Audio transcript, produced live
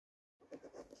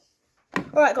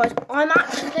Alright guys, I'm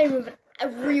actually playing with a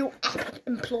real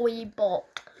employee bot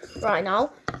right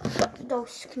now.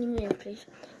 Dolls, can you move please?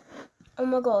 Oh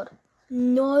my god.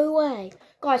 No way.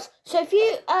 Guys, so if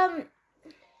you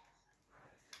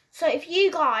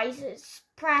guys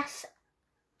press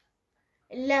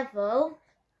level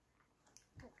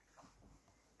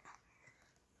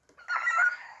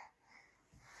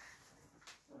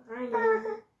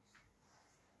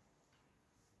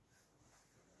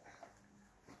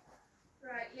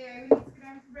Right, yeah, we need to go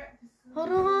down for breakfast. hold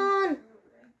on.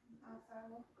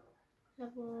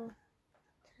 Level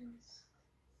 10.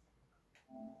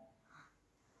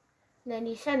 Then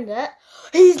you send it.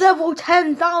 He's level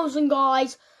 10,000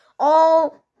 guys.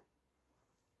 Oh.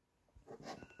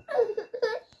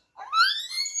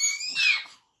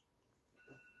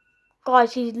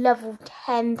 Guys, he's level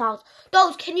 10,000.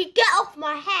 Dolls, can you get off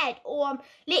my head or I'm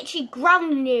literally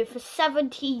grounding you for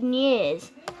 17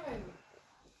 years.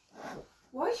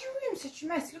 Why is your room such a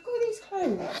mess? Look at all these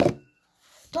clothes.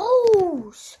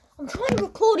 Dolls, I'm trying to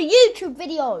record a YouTube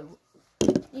video.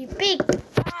 You big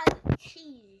bad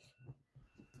cheese.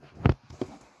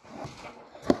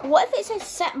 What if it says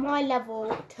set my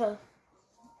level to...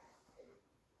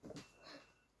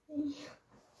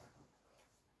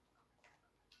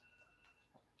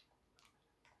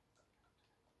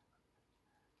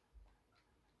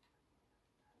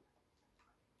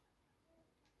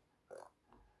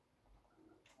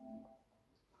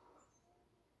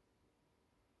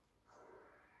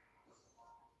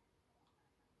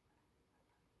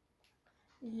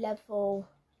 Level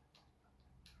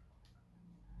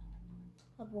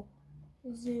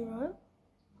 0.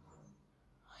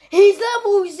 He's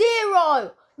level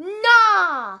 0.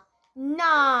 Nah.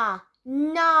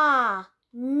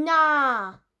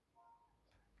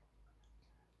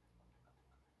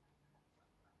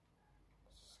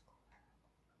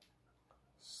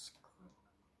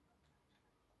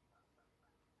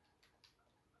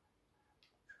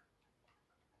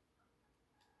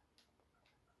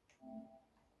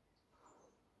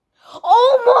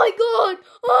 Oh my god!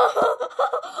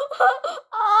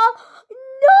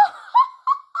 No!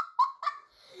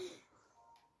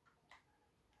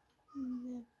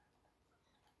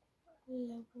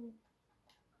 Level.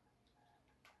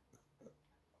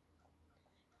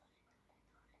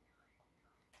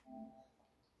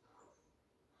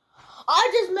 I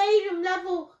just made him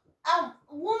level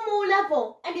one more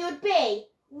level and it would be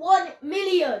 1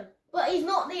 million. But he's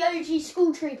not the OG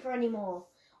school trooper anymore.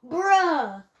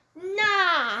 Bruh.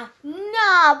 Nah,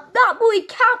 that boy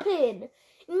capping.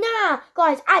 Nah,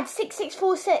 guys, add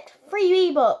 6646 free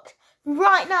ebook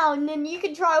right now and then you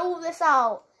can try all this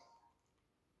out.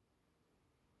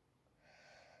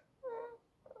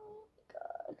 Oh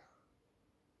God.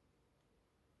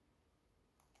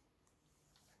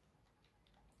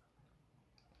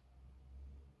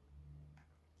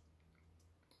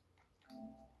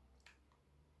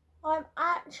 I'm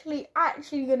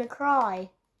actually gonna cry.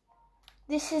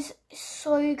 This is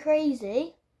so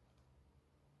crazy.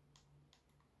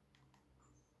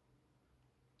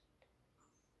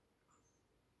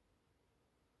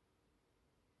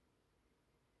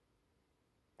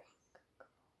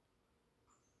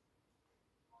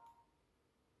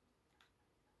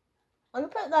 I'm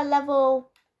gonna put that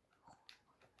level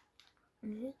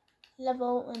and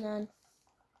then.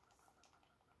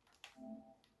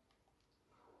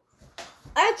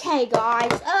 Okay,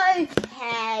 guys.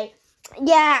 Okay.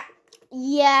 Yeah.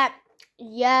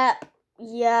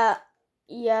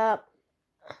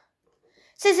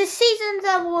 Says the season's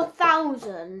level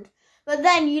 1,000, but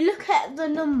then you look at the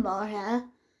number here.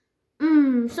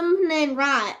 Something ain't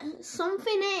right.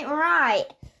 Something ain't right.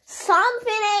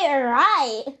 Something ain't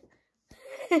right.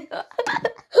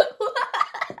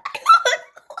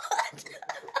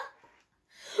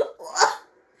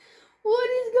 What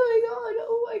is going on?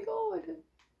 Oh my god.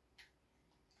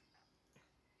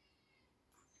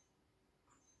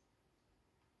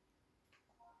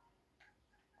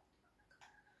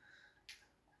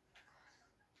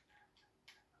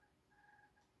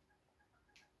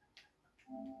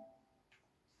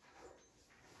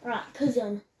 Right,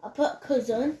 cousin. I put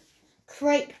cousin.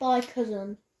 Create by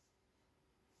cousin.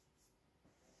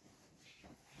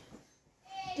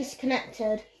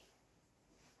 Disconnected.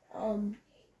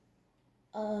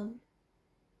 Hello?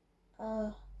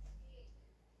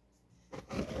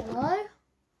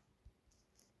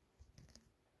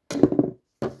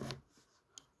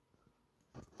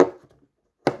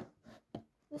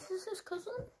 This is his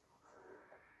cousin?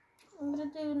 I'm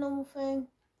gonna do a normal thing.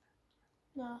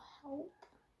 No, help.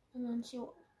 And then see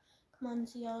what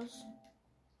commands he has.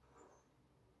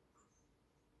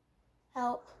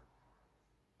 Help.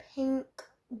 pink,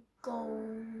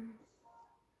 gold.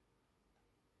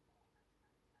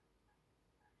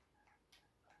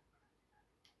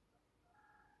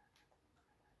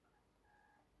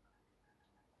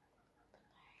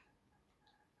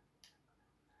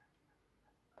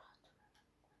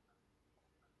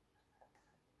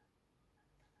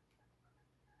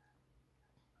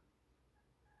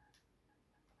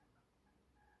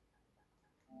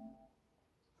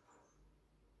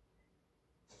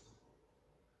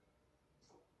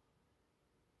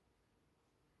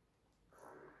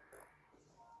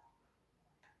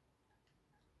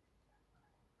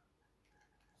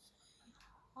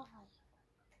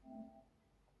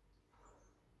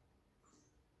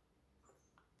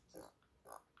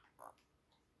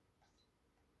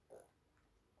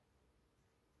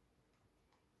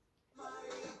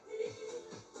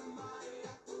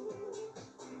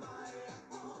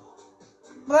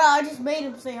 Bro, I just made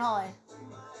him say hi.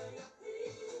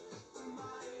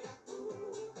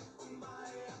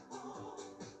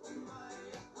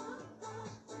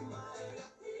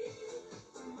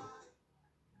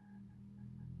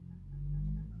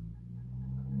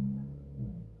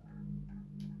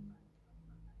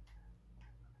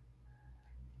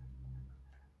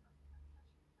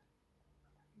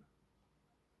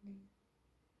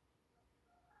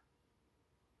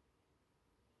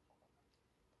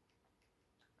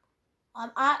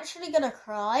 I'm actually gonna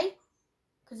cry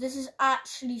because this is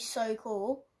actually so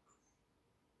cool.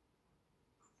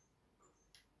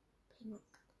 Pink.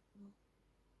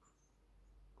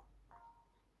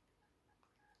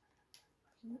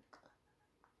 Pink.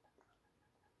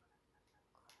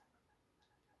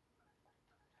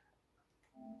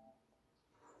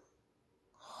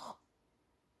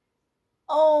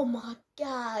 Oh my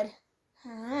god.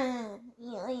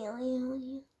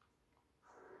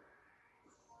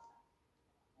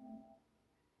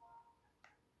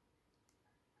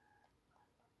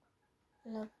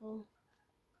 Level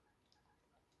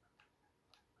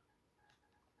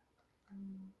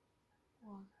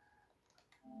 1.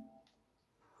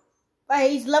 Wait,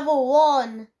 he's level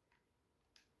 1.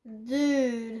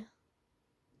 Dude.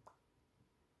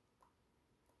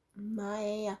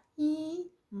 Maya.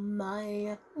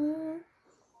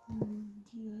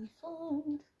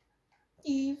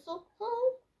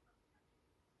 Default.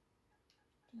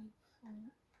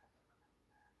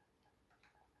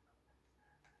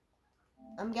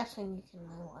 I'm guessing you can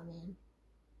know what I mean.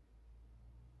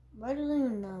 I don't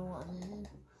even know what I mean.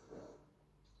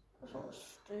 That's what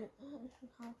stupid. This is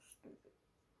how stupid.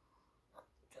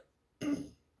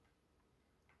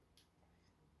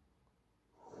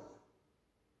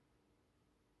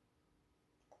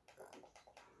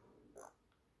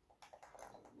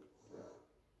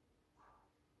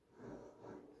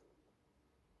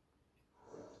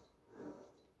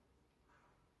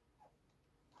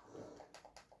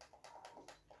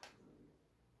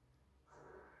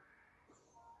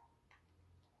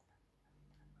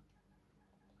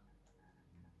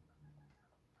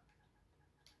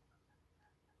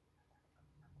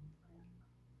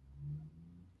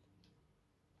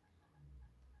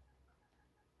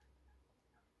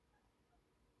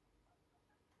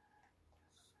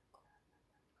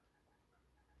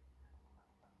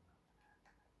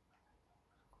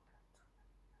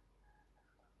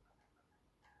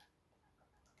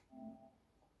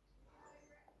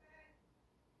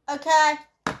 Okay.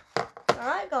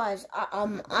 Alright guys,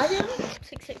 I did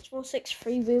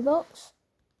 66463 V-Bucks.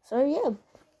 So yeah,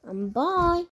 bye.